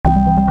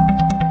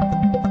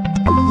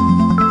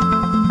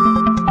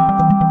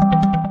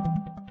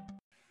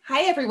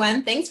Hi,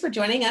 everyone. Thanks for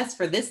joining us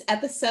for this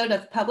episode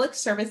of Public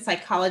Service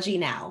Psychology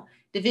Now,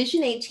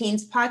 Division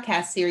 18's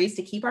podcast series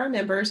to keep our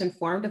members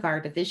informed of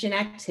our division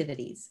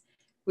activities.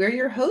 We're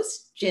your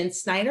hosts, Jen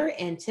Snyder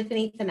and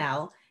Tiffany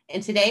Fennell,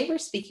 and today we're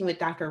speaking with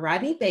Dr.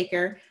 Rodney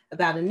Baker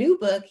about a new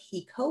book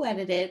he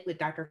co-edited with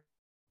Dr.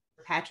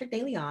 Patrick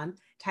DeLeon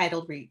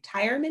titled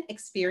Retirement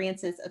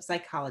Experiences of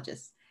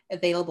Psychologists,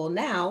 available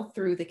now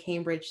through the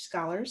Cambridge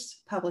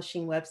Scholars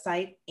Publishing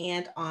website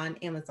and on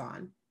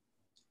Amazon.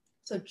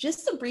 So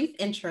just a brief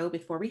intro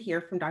before we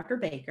hear from Dr.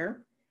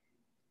 Baker.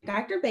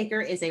 Dr.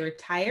 Baker is a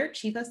retired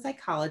chief of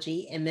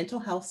psychology and mental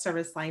health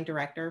service line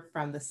director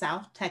from the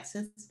South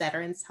Texas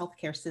Veterans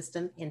Healthcare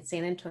System in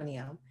San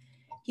Antonio.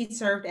 He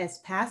served as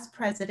past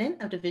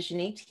president of Division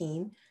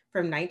 18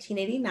 from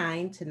 1989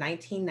 to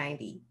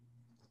 1990.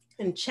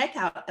 And check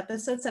out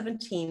episode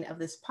 17 of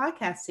this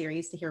podcast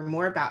series to hear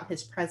more about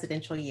his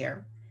presidential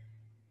year.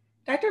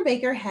 Dr.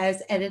 Baker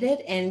has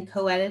edited and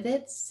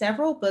co-edited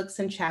several books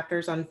and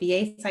chapters on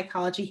VA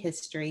psychology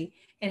history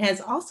and has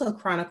also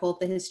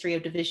chronicled the history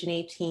of Division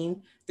 18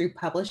 through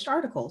published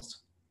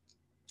articles.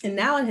 And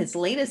now in his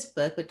latest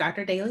book with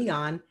Dr.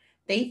 DeLeon,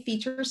 they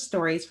feature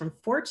stories from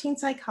 14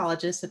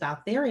 psychologists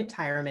about their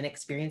retirement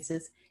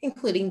experiences,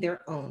 including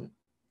their own.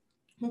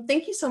 Well,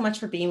 thank you so much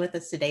for being with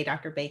us today,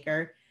 Dr.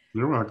 Baker.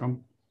 You're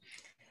welcome.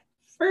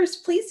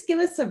 First, please give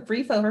us a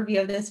brief overview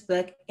of this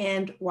book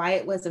and why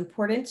it was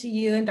important to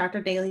you and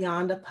Dr.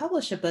 DeLeon to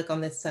publish a book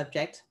on this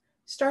subject,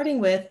 starting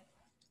with,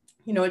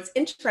 it's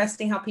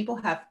interesting how people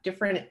have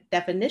different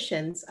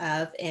definitions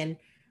of and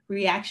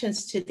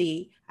reactions to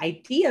the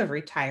idea of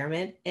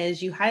retirement,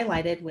 as you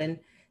highlighted when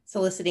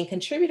soliciting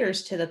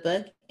contributors to the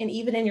book and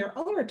even in your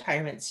own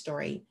retirement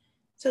story.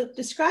 So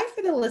describe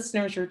for the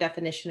listeners your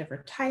definition of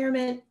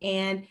retirement,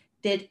 and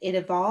did it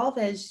evolve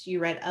as you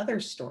read other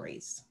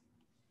stories?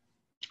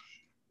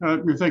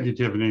 Thank you,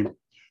 Tiffany.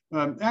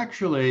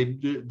 Actually,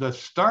 the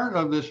start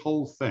of this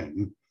whole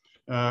thing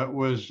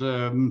was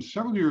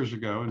several years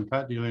ago, and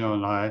Pat DeLeon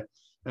and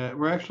I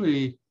were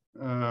actually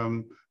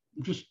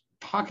just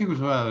talking with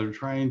one another,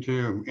 trying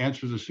to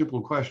answer the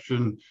simple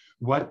question,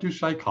 what do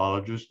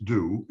psychologists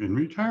do in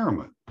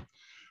retirement?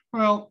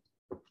 Well,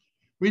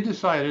 we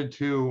decided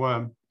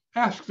to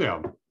ask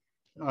them.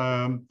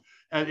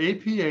 At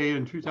APA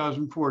in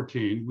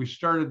 2014, we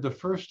started the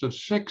first of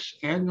 6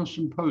 annual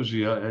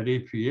symposia at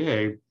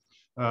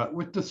APA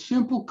with the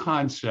simple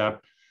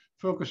concept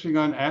focusing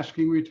on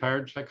asking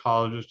retired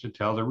psychologists to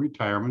tell their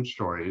retirement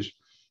stories,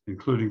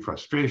 including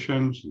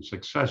frustrations and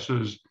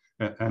successes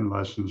and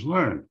lessons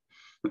learned.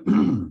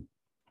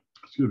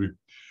 Excuse me.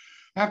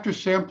 After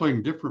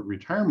sampling different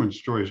retirement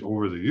stories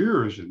over the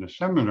years in the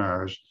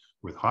seminars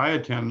with high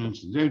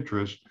attendance and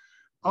interest,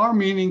 our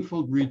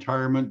meaningful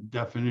retirement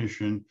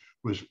definition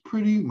was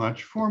pretty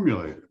much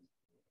formulated.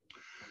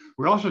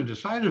 We also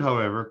decided,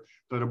 however,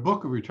 that a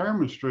book of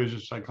retirement stories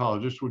of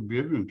psychologists would be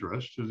of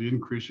interest to the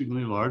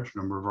increasingly large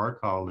number of our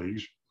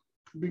colleagues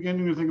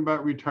beginning to think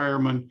about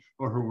retirement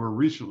or who were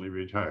recently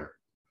retired.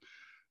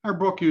 Our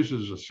book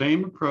uses the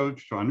same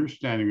approach to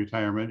understanding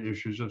retirement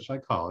issues of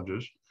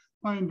psychologists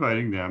by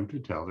inviting them to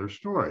tell their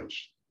stories.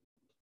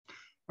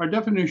 Our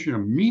definition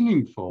of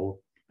meaningful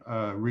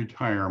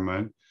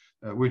retirement,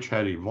 which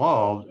had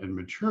evolved and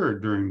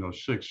matured during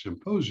those 6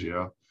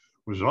 symposia,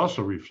 was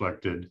also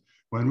reflected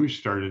when we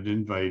started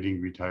inviting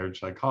retired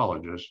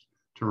psychologists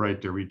to write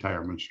their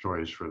retirement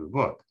stories for the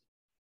book.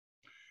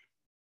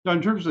 Now,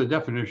 in terms of the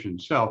definition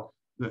itself,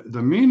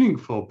 the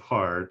meaningful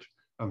part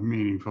of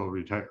meaningful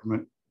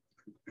retirement,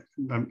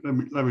 let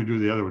me do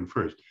the other one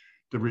first.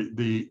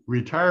 The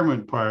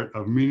retirement part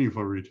of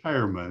meaningful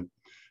retirement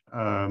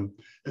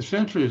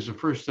essentially is the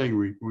first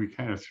thing we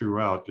kind of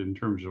threw out in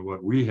terms of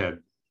what we had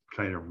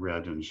kind of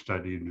read and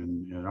studied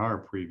in our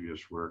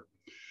previous work.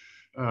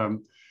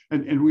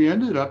 And we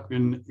ended up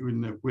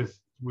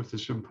with the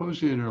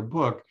symposium in our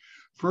book,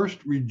 first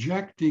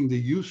rejecting the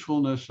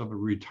usefulness of a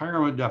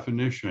retirement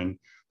definition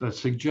that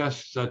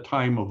suggests a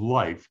time of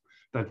life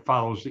that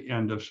follows the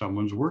end of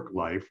someone's work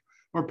life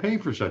or pay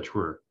for such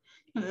work.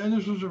 And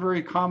this was a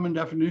very common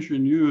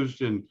definition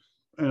used in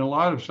a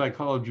lot of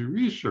psychology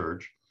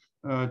research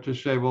to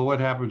say, well, what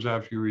happens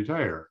after you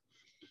retire?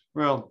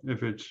 Well,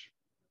 if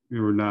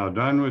you are now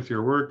done with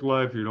your work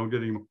life, you don't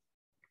get any,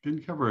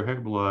 didn't cover a heck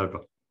of a lot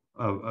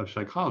of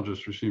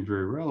psychologists who seem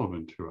very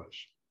relevant to us.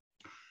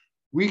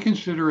 We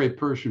consider a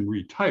person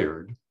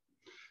retired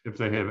if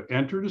they have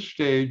entered a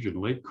stage in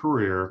late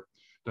career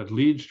that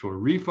leads to a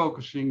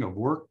refocusing of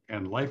work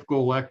and life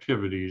goal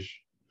activities,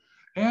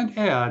 and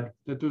add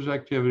that those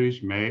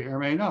activities may or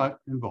may not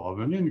involve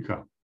an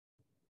income.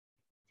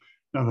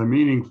 Now, the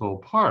meaningful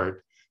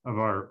part of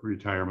our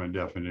retirement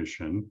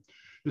definition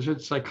is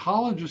that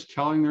psychologists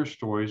telling their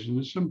stories in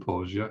the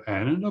symposia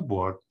and in the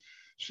book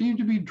seem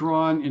to be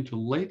drawn into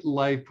late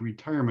life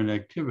retirement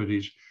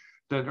activities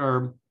that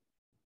are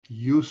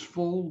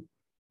useful,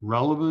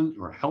 relevant,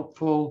 or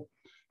helpful,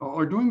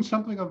 or doing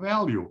something of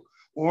value,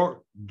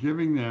 or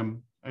giving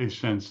them a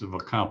sense of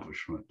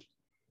accomplishment.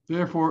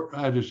 Therefore,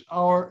 that is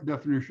our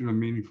definition of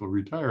meaningful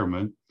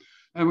retirement,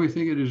 and we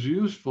think it is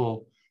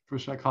useful for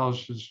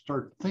psychologists to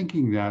start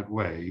thinking that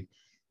way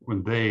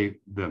when they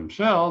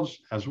themselves,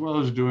 as well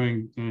as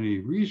doing any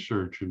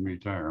research in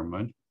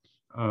retirement,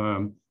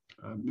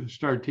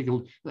 start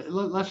taking,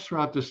 let's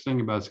throw out this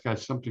thing about it's got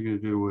something to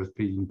do with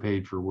being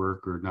paid for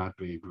work or not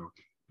paid for work.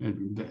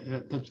 And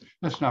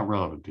that's not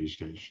relevant these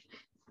days.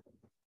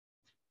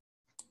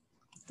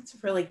 That's a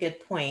really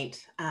good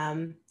point.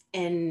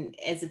 And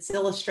as it's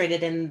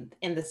illustrated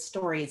in the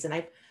stories, and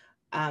I've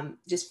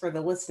just for the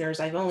listeners,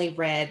 I've only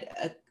read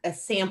a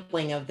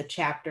sampling of the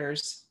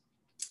chapters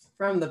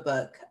from the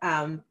book,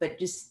 but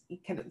just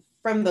kind of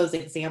from those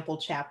example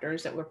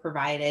chapters that were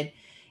provided,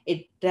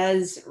 it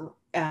does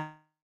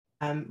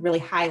really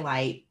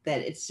highlight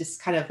that it's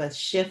just kind of a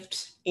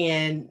shift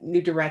in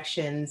new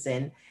directions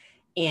and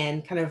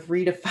kind of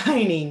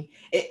redefining.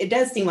 It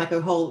does seem like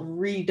a whole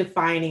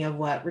redefining of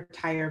what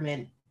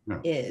retirement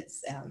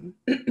is.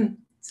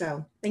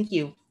 So thank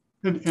you.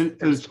 And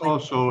it's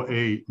also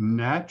a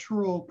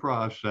natural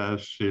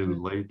process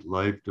in late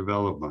life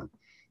development.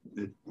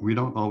 We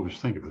don't always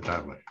think of it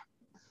that way.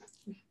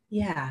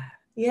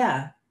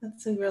 Yeah,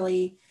 that's a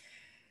really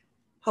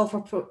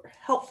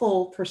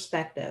helpful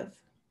perspective.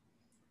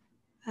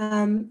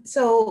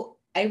 So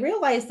I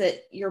realize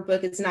that your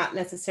book is not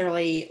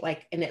necessarily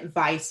like an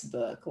advice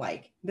book,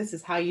 like this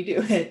is how you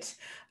do it.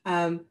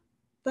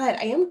 But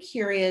I am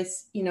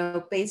curious,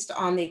 based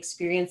on the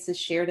experiences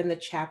shared in the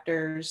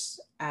chapters,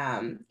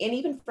 and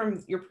even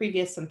from your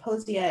previous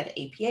symposia at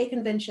APA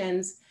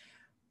conventions,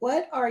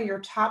 what are your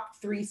top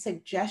 3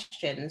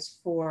 suggestions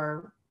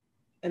for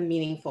a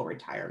meaningful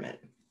retirement?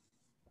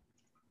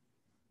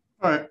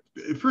 All right.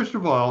 First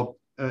of all,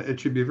 it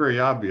should be very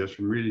obvious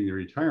from reading the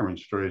retirement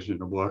stories in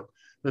the book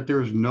that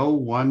there is no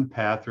one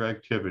path or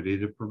activity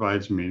that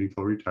provides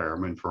meaningful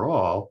retirement for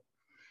all,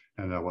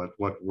 and that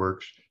what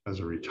works as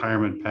a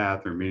retirement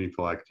path or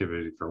meaningful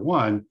activity for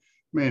one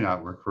may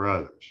not work for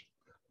others.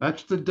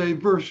 That's the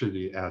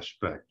diversity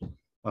aspect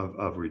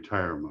of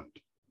retirement.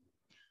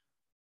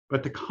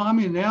 But the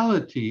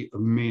commonality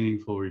of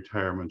meaningful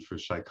retirement for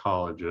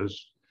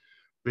psychologists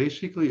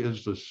basically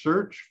is the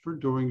search for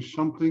doing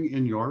something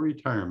in your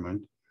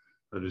retirement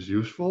that is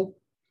useful,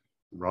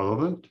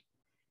 relevant,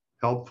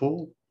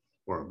 helpful,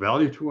 or of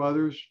value to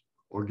others,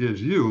 or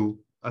gives you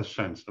a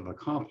sense of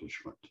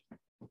accomplishment.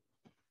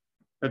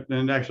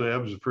 And actually,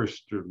 that was the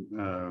first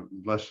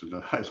lesson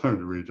that I learned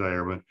in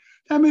retirement.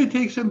 That may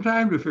take some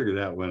time to figure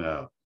that one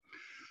out.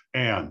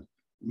 And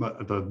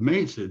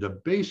the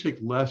basic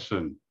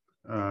lesson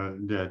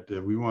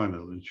that we want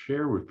to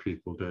share with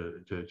people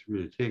to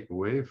really take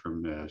away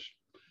from this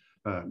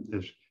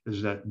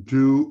is that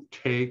do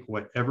take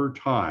whatever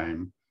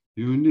time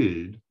you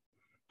need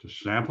to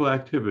sample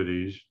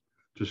activities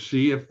to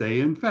see if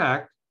they, in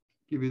fact,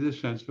 give you the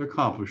sense of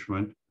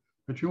accomplishment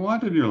that you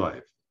want in your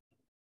life.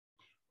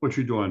 What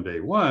you do on day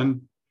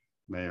one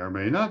may or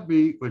may not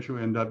be what you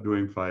end up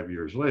doing 5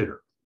 years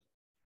later.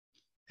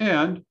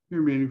 And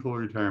your meaningful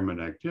retirement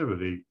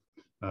activity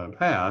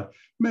path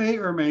may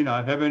or may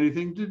not have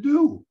anything to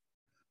do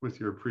with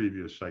your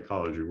previous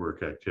psychology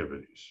work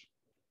activities.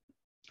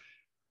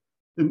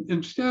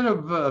 Instead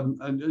of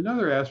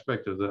another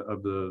aspect of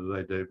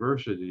the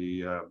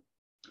diversity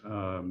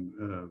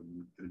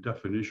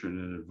definition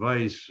and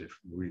advice, if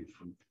we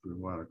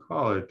want to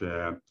call it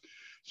that,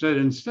 said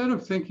instead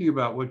of thinking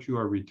about what you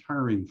are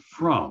retiring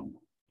from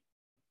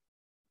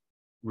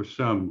with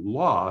some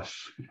loss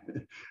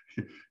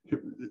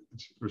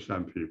for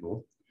some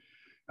people,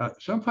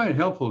 some find it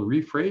helpful to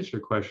rephrase the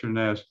question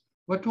as,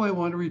 what do I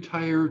want to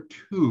retire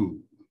to?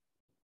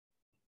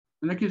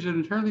 And that gives an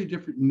entirely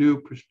different new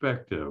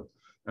perspective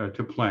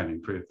to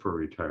planning for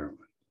retirement.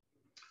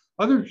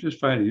 Others just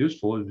find it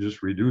useful to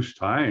just reduce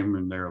time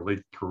in their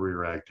late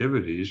career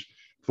activities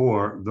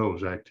for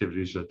those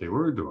activities that they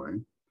were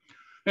doing.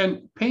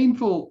 And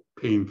painful,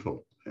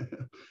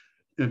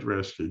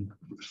 interesting,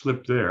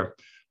 slip there.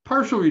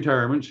 Partial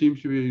retirement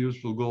seems to be a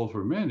useful goal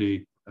for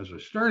many as a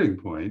starting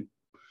point.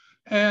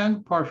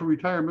 And partial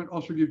retirement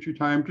also gives you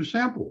time to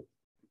sample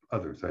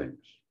other things.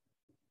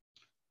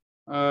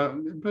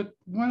 But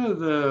one of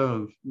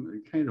the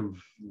kind of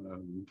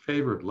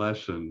favorite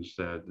lessons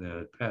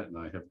that Pat and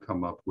I have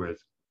come up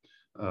with,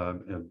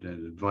 and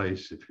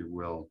advice, if you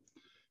will,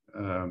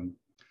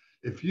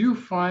 if you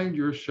find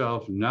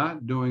yourself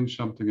not doing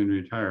something in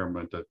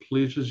retirement that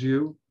pleases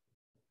you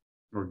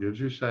or gives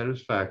you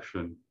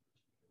satisfaction,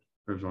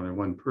 there's only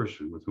one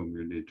person with whom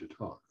you need to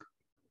talk.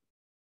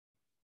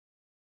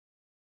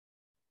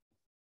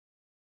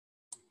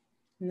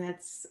 And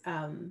that's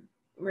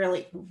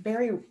really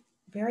very,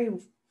 very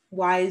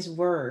wise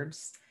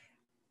words.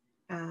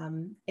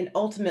 And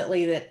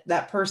ultimately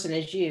that person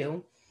is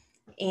you.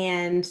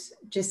 And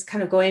just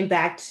kind of going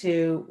back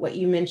to what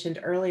you mentioned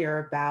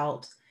earlier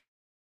about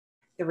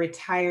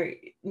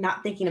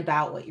not thinking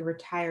about what you're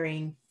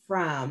retiring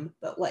from,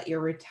 but what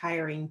you're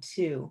retiring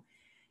to.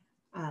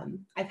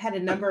 I've had a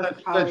number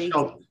of colleagues.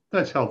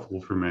 That's helpful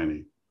for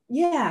many.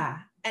 Yeah.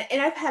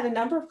 and I've had a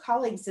number of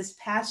colleagues this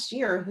past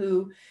year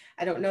who,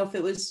 I don't know if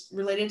it was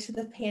related to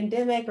the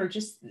pandemic or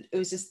just, it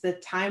was just the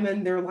time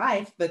in their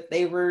life, but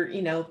they were,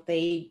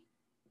 they,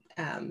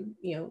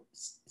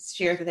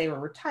 shared that they were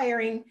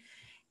retiring.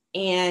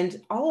 And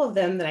all of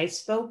them that I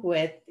spoke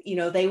with,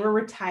 they were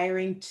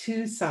retiring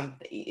to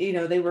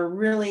something, they were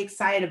really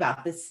excited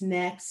about this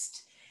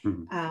next,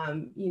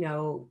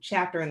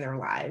 chapter in their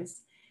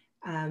lives.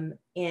 And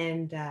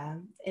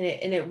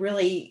it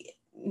really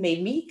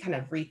made me kind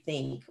of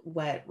rethink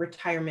what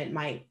retirement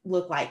might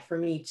look like for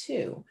me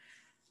too.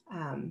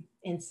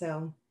 And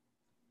so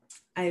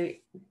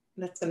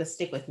that's going to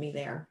stick with me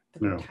there,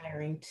 the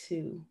retiring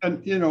too.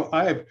 And,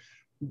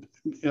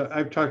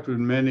 I've talked with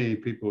many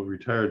people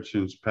retired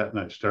since Pat and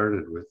I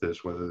started with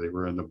this, whether they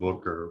were in the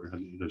book or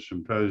in the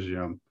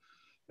symposium,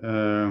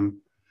 and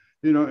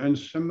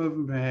some of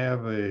them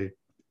have an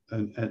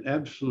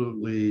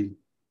absolutely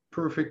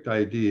perfect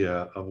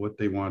idea of what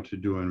they want to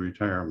do in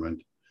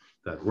retirement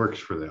that works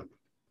for them.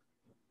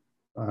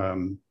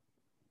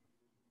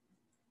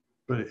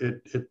 But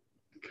it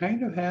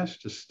kind of has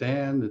to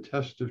stand the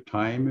test of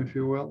time, if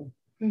you will.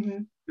 Mm-hmm.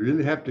 You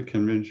really have to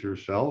convince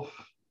yourself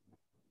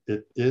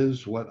it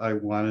is what I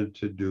wanted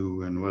to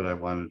do and what I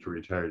wanted to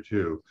retire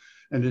to.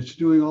 And it's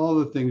doing all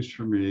the things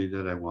for me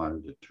that I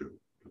wanted it to.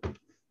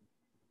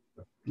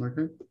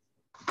 Okay?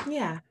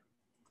 Yeah.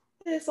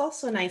 It's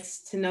also nice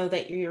to know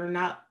that you're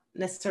not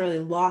necessarily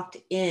locked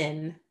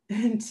in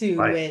to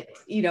it.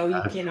 You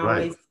can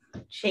always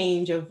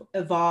change,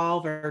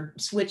 evolve, or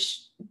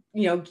switch,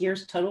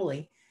 gears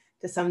totally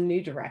to some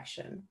new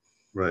direction.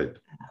 Right.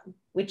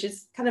 Which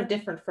is kind of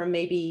different from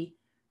maybe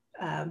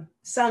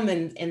some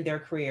in their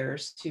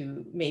careers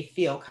who may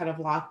feel kind of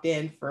locked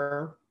in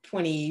for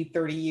 20,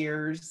 30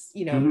 years,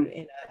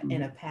 in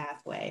a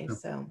pathway. Yeah.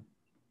 So,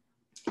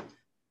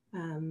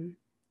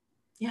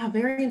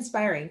 very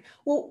inspiring.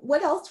 Well,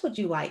 what else would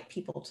you like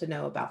people to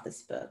know about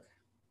this book,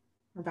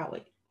 or about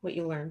what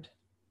you learned?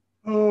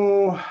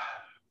 Oh,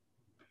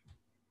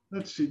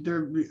 let's see.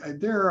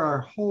 There are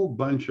a whole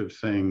bunch of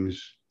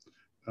things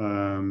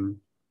in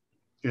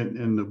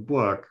the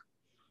book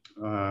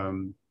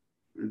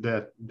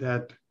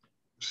that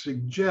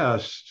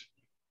suggest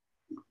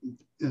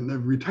in the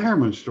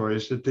retirement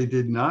stories that they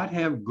did not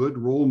have good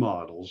role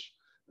models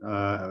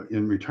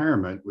in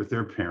retirement with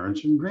their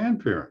parents and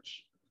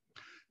grandparents.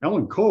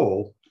 Ellen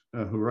Cole,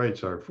 who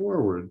writes our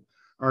foreword,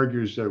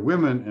 argues that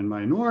women and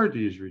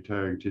minorities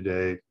retiring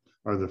today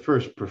are the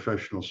first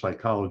professional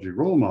psychology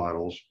role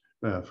models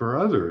for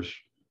others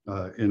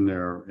in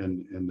their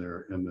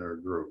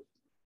group.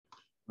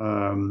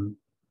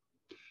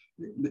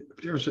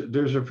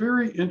 There's a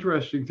very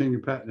interesting thing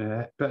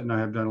that Pat and I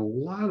have done a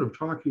lot of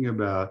talking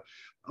about.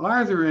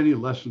 Are there any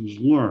lessons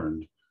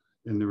learned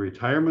in the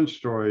retirement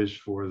stories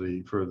for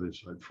the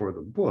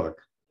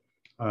book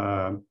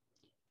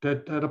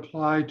that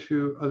apply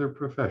to other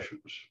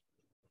professions?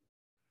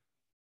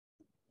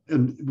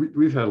 And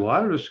we've had a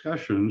lot of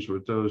discussions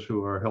with those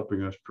who are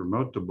helping us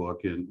promote the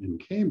book in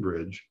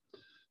Cambridge.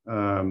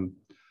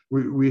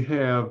 We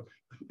have,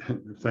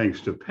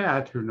 thanks to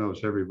Pat, who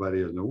knows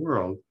everybody in the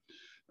world,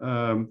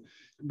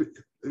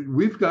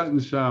 we've gotten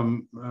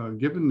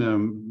given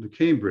them the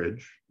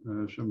Cambridge,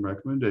 some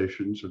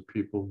recommendations of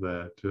people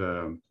that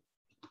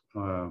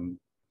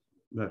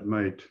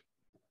might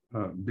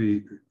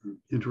be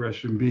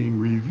interested in being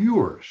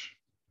reviewers.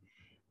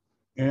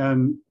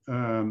 And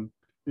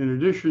in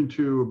addition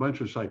to a bunch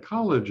of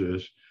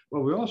psychologists,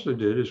 what we also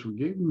did is we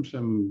gave them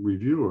some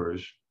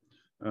reviewers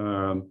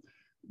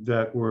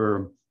that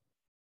were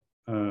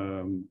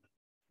from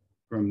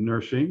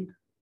nursing,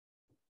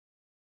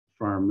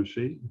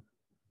 pharmacy,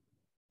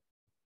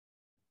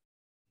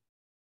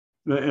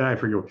 and I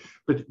forget,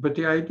 but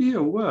the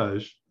idea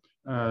was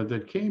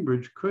that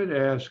Cambridge could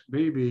ask,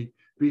 maybe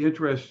be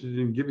interested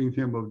in giving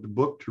him the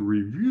book to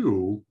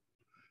review,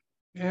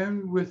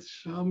 and with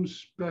some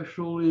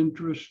special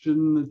interest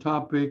in the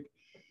topic,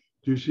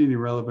 do you see any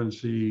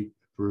relevancy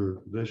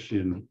for this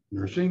in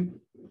nursing?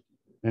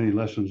 Any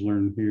lessons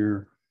learned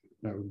here?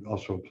 That would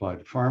also apply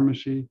to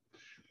pharmacy.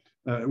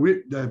 Pat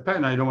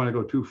and I don't want to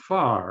go too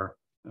far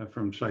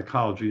from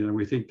psychology, and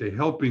we think the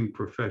helping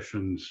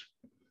professions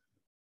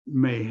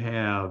may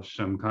have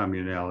some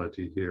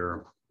commonality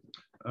here.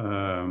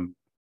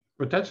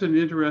 But that's an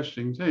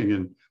interesting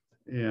thing.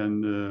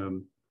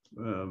 And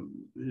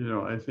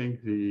I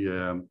think we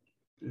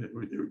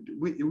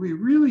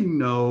really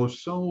know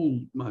so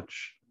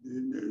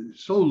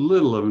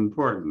little of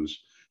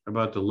importance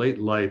about the late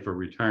life or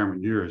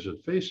retirement years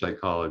that face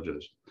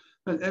psychologists.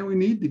 And we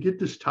need to get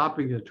this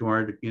topic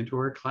into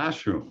our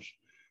classrooms.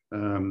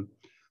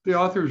 The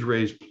authors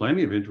raise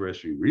plenty of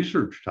interesting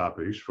research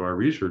topics for our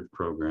research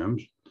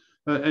programs,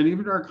 and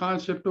even our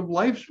concept of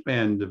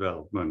lifespan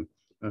development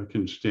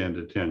can stand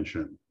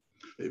attention.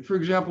 For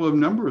example, a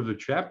number of the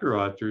chapter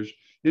authors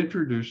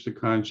introduced the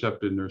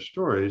concept in their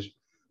stories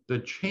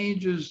that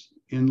changes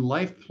in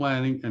life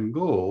planning and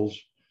goals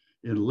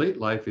in late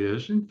life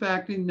is, in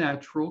fact, a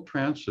natural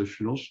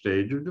transitional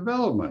stage of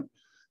development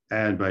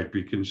and might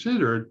be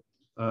considered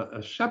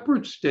a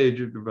separate stage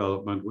of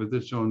development with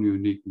its own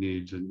unique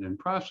needs and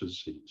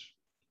processes.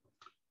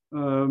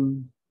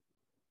 You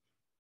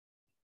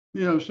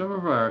know, some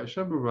of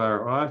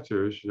our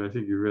authors, and I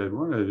think you read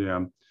one of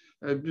them,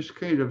 just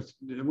kind of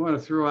want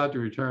to throw out the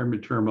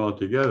retirement term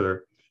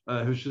altogether.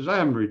 Who says, I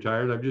haven't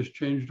retired, I've just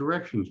changed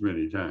directions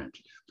many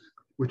times,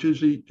 which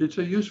is it's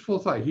a useful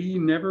thought. He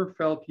never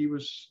felt he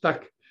was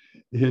stuck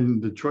in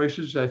the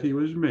choices that he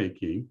was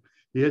making.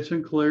 He had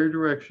some clear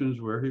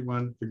directions where he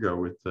wanted to go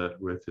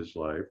with his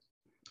life,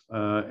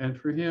 and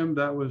for him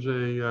that was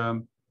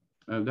an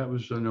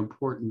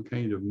important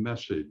kind of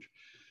message.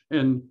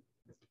 And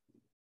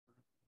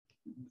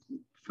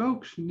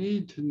folks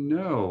need to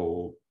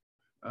know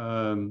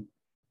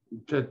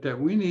that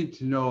we need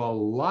to know a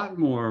lot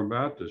more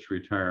about this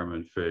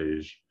retirement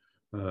phase.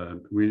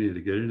 We need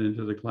to get it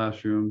into the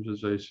classrooms,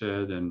 as I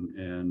said,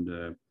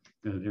 and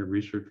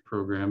research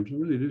programs,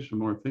 and really do some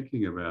more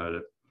thinking about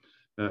it.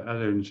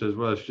 Other than says,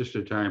 well, it's just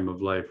a time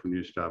of life when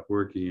you stop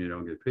working, you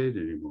don't get paid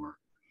anymore.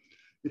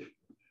 You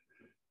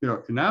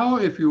know, now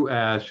if you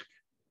ask,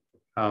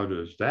 how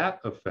does that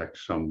affect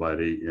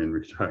somebody in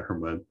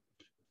retirement?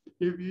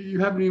 You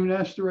haven't even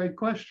asked the right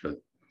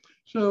question.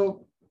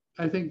 So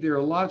I think there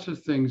are lots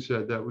of things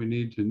that we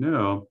need to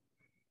know.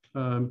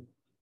 And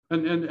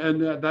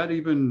that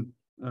even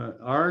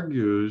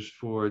argues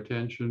for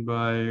attention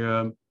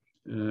by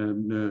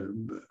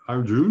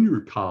our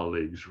junior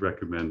colleagues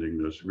recommending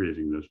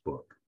reading this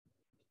book.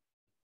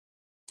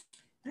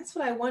 That's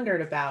what I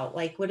wondered about.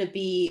 Like, would it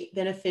be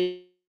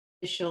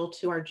beneficial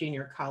to our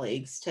junior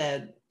colleagues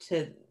to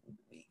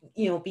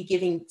be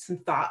giving some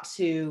thought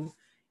to,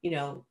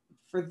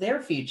 for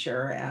their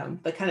future,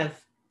 but kind of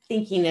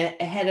thinking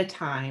ahead of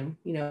time,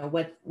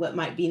 what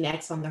might be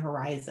next on the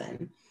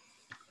horizon?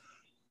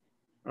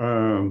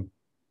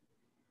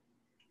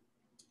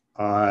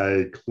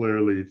 I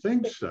clearly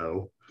think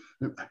so.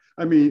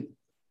 I mean,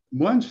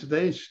 once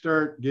they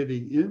start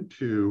getting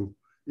into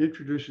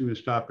introducing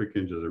this topic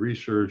into the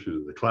research,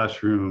 into the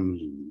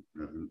classrooms,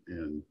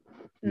 and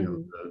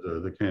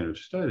the kind of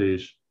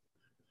studies,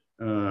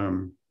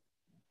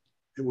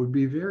 it would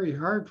be very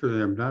hard for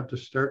them not to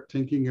start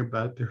thinking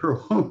about their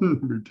own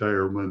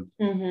retirement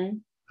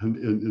in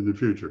the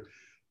future.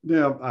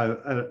 Now, I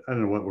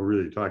don't know what we're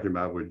really talking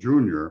about with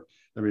junior.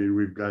 I mean,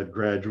 we've got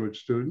graduate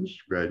students.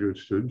 Graduate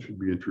students should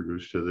be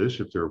introduced to this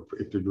if they're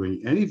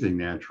doing anything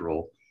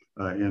natural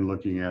in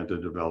looking at the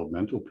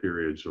developmental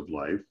periods of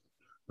life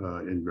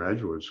in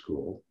graduate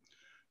school.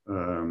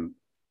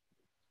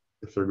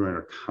 If they're going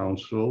to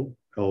counsel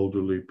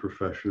elderly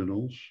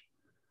professionals,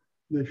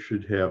 they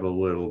should have a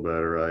little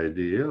better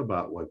idea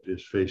about what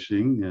is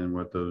facing and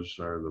what those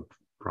are the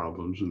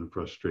problems and the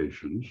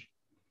frustrations.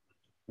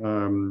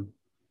 And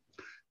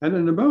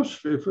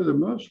for the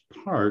most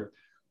part,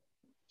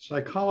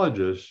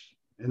 psychologists,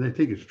 and I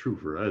think it's true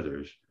for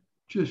others,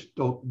 just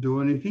don't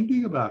do any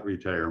thinking about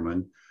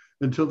retirement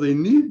until they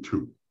need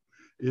to,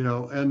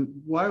 and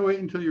why wait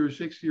until you're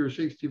 60 or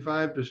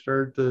 65 to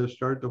start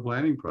the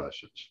planning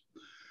process?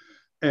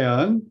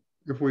 And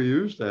if we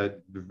use that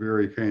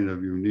very kind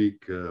of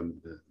unique, I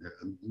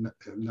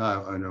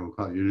know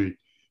how unique,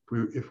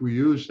 if we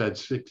use that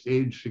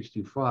age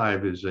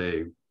 65 as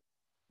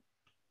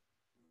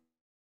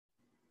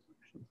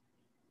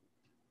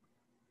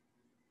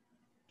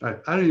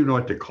I don't even know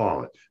what to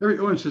call it.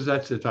 Everyone says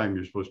that's the time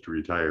you're supposed to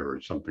retire or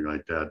something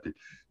like that.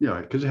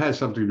 Because it has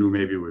something to do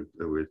maybe with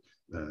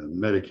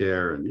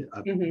Medicare and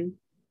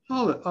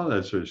all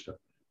that sort of stuff.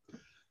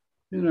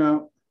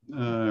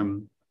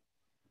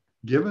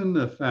 Given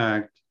the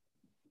fact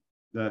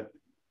that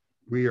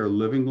we are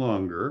living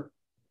longer,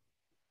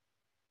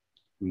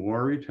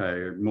 more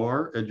retired,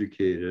 more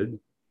educated,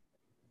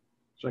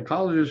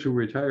 psychologists who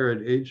retire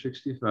at age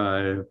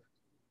 65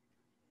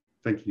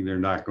 thinking they're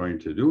not going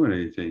to do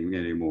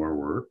any more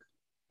work,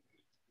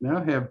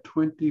 now have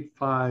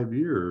 25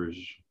 years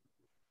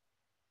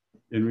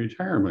in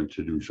retirement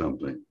to do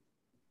something.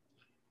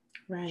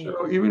 Right.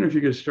 So even if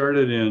you get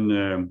started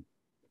and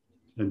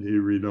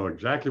you know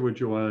exactly what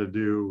you want to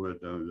do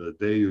the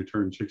day you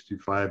turn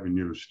 65 and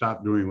you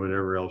stop doing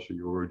whatever else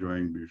you were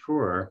doing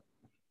before,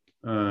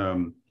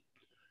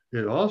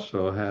 it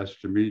also has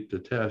to meet the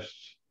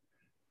tests.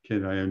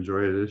 Can I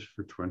enjoy this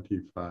for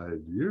 25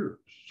 years?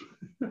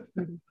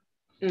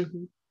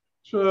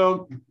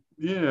 So,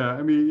 yeah,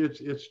 I mean,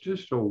 it's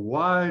just a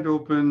wide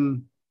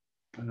open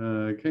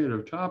kind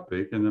of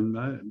topic, and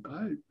I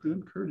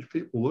encourage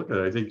people to look at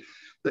it. I think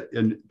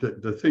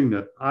the thing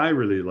that I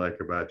really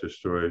like about the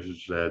stories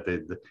is that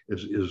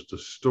is the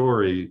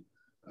story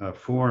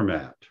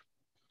format.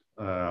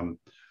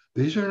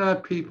 These are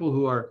not people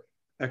who are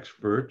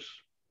experts,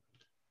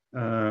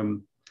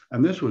 and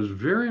this was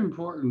very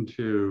important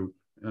to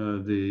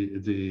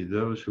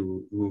those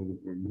who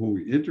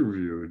we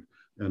interviewed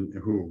and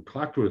who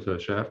talked with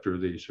us after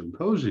the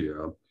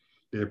symposia.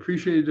 They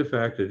appreciated the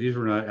fact that these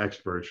were not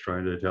experts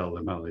trying to tell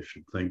them how they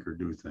should think or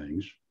do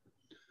things.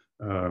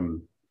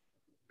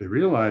 They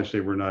realized they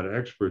were not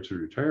experts in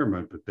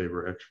retirement, but they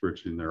were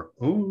experts in their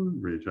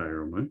own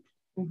retirement.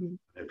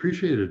 They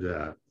appreciated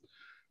that.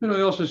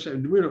 They also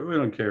said we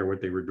don't care what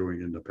they were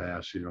doing in the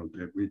past.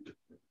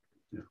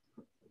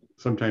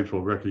 Sometimes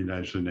we'll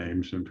recognize the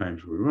name,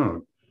 sometimes we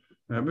won't.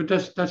 But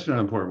that's not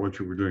important what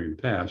you were doing in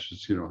the past.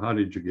 It's how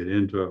did you get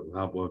into it?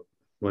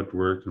 What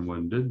worked and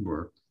what didn't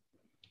work.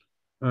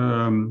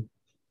 And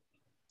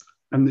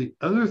the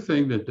other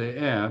thing that they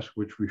asked,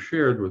 which we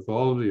shared with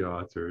all of the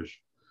authors,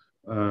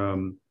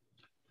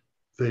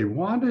 they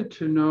wanted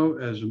to know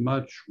as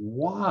much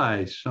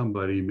why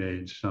somebody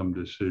made some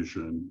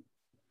decision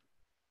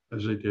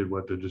as they did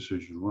what the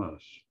decision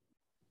was.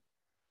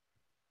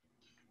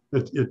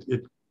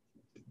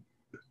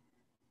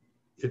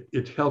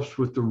 It helps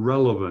with the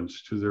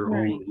relevance to their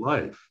own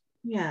life.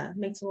 Yeah,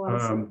 makes a lot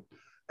of sense.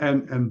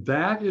 And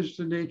that is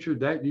the nature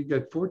that you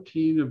get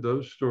 14 of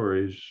those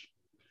stories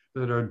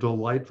that are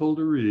delightful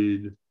to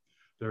read.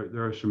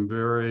 There are some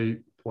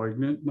very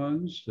poignant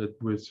ones that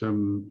with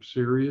some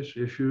serious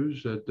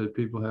issues that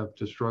people have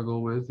to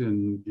struggle with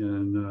in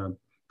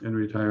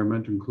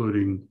retirement,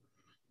 including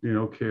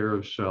care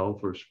of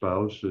self or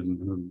spouse,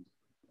 and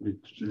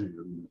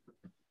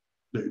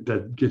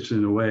that gets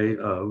in the way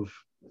of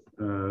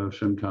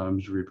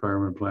sometimes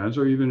retirement plans,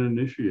 or even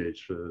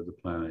initiates the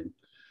planning.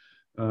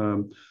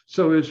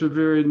 So it's a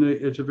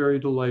very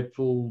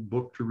delightful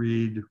book to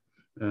read.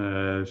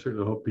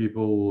 Certainly hope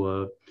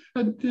people,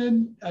 and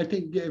then I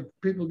think if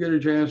people get a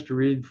chance to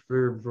read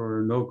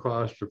for no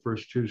cost the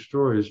first 2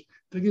 stories,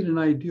 they get an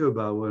idea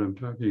about what I'm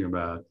talking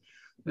about.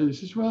 And it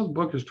says, well, the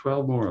book is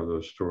 12 more of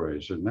those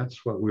stories, and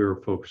that's what we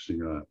were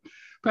focusing on.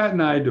 Pat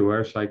and I do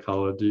our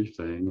psychology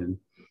thing and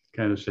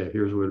kind of say,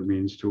 here's what it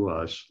means to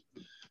us.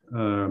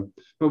 But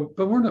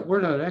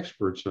we're not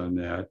experts on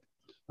that.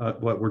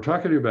 What we're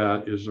talking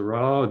about is the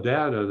raw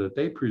data that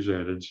they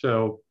presented.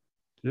 So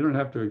you don't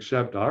have to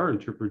accept our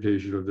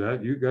interpretation of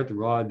that. You got the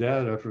raw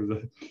data for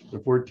the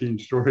 14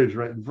 stories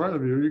right in front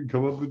of you. You can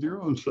come up with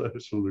your own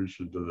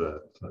solution to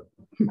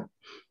that.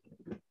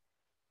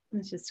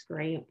 That's just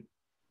great.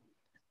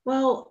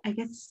 Well, I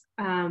guess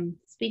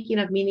speaking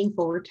of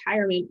meaningful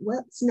retirement,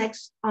 what's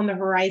next on the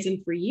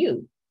horizon for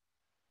you?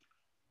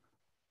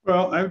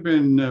 Well, I've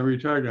been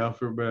retired now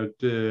for about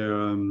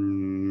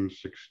 17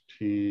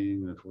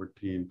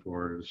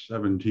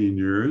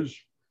 years.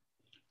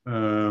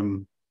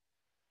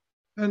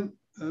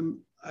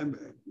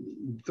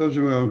 Those of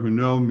you who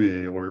know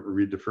me or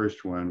read the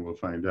first one will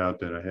find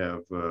out that I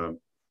have,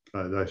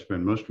 I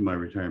spend most of my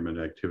retirement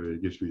activity.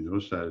 It gives me no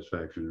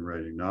satisfaction in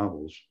writing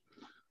novels.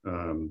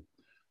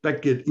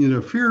 That get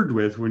interfered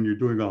with when you're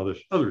doing all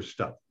this other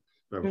stuff.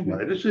 That was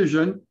my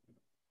decision.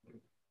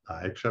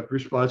 I accept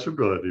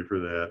responsibility for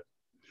that.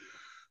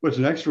 What's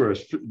next for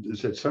us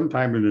is that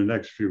sometime in the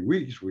next few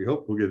weeks, we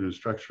hope we'll get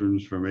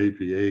instructions from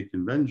APA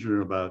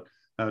convention about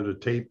how to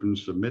tape and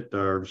submit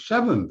our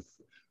 7th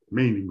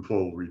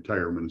meaningful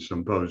retirement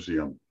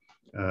symposium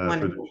for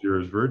this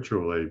year's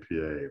virtual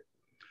APA.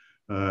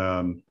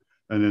 And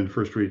then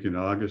first week in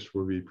August,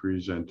 we'll be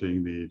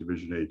presenting the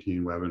Division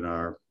 18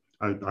 webinar.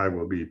 I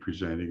will be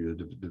presenting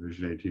the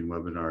Division 18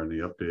 webinar in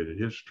the updated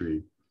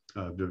history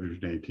of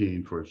Division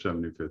 18 for its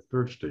 75th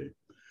birthday.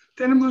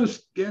 Then I'm going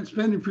to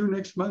spend a few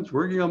next months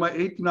working on my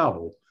 8th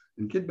novel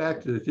and get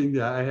back to the thing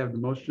that I have the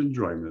most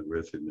enjoyment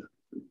with in it.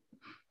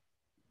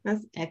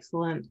 That's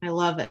excellent. I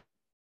love it.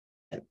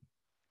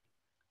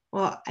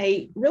 Well,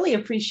 I really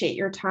appreciate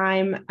your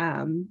time,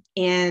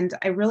 and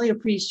I really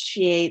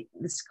appreciate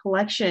this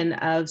collection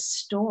of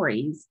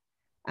stories.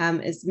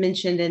 As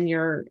mentioned in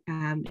your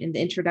in the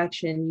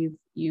introduction,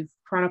 you've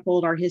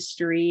chronicled our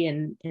history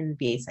in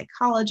VA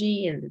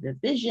psychology and the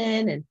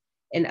division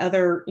and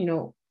other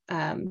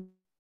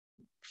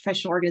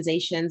professional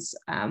organizations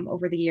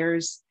over the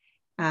years.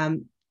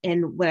 And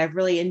what I've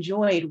really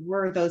enjoyed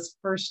were those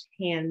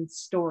firsthand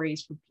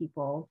stories from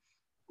people,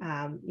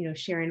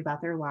 sharing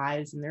about their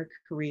lives and their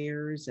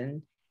careers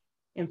and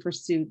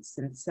pursuits.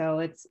 And so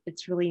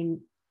it's really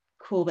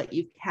cool that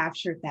you've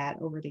captured that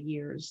over the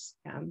years,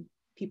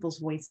 people's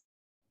voices.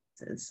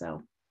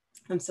 So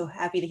I'm so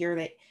happy to hear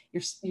that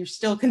you're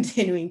still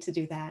continuing to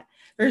do that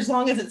for as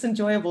long as it's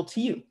enjoyable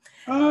to you.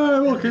 I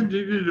will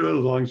continue to do it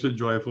as long as it's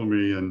enjoyable for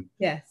me. And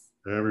yes,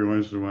 every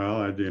once in a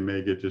while, I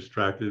may get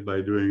distracted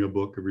by doing a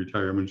book of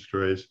retirement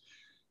stories.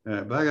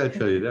 But I got to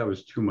tell you, that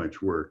was too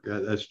much work.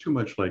 That's too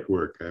much like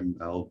work.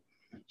 I'll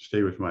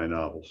stay with my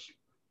novels.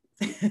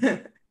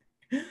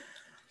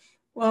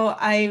 Well,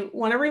 I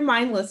want to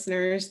remind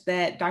listeners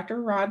that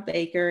Dr. Rod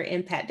Baker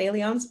and Pat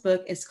DeLeon's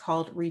book is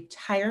called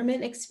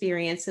Retirement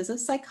Experiences of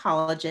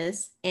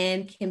Psychologists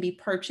and can be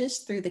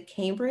purchased through the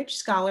Cambridge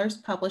Scholars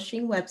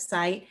Publishing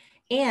website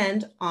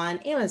and on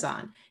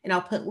Amazon. And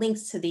I'll put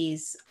links to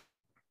these,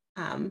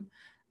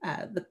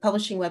 the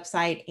publishing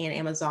website and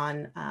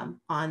Amazon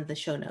on the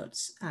show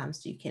notes,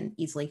 so you can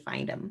easily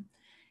find them.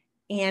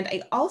 And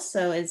I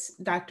also, as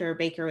Dr.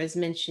 Baker was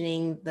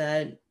mentioning,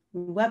 the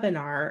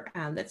webinar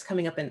that's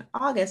coming up in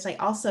August, I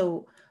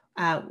also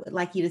would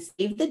like you to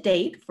save the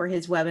date for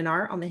his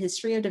webinar on the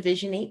history of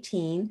Division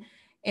 18.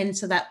 And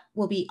so that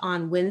will be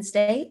on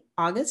Wednesday,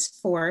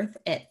 August 4th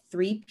at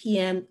 3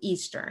 p.m.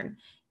 Eastern.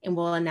 and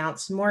we'll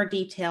announce more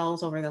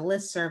details over the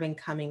listserv in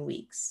coming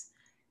weeks.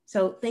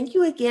 So thank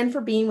you again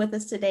for being with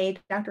us today,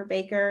 Dr.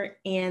 Baker,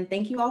 and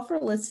thank you all for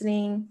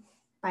listening.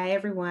 Bye,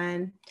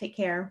 everyone. Take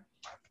care.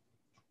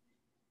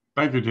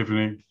 Thank you,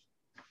 Tiffany.